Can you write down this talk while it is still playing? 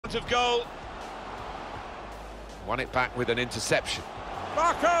attempt of goal. Won it back with an interception.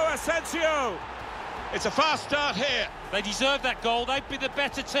 Marco Asensio. It's a fast start here. They deserve that goal. They've been the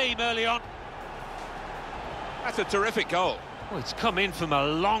better team early on. That's a terrific goal. Well, it's come in from a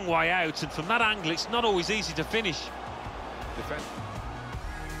long way out, and from that angle, it's not always easy to finish. Defend.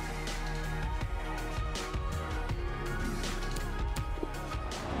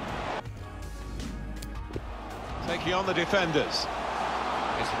 Taking on the defenders.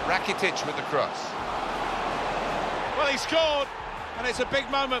 It's Rakitic with the cross. Well, he scored, and it's a big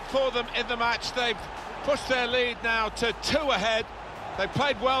moment for them in the match. They've pushed their lead now to 2 ahead. They've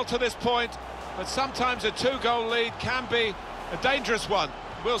played well to this point, but sometimes a 2-goal lead can be a dangerous one.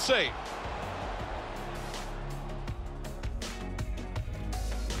 We'll see.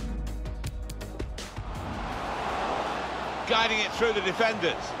 Guiding it through the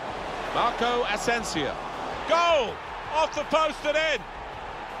defenders. Marco Asensio. Goal! Off the post and in.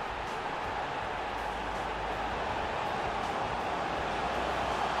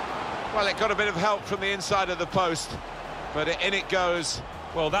 Well, it got a bit of help from the inside of the post, but in it goes.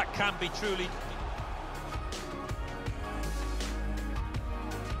 Well, that can be truly...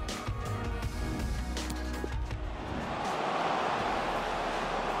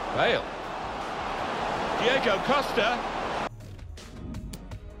 Bale. Diego Costa.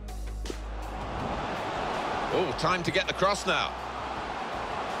 Oh, time to get the cross now.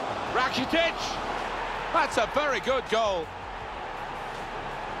 Rakitic. That's a very good goal.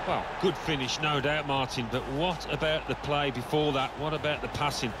 Well, good finish, no doubt, Martin, but what about the play before that? What about the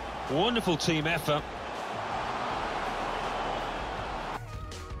passing? Wonderful team effort.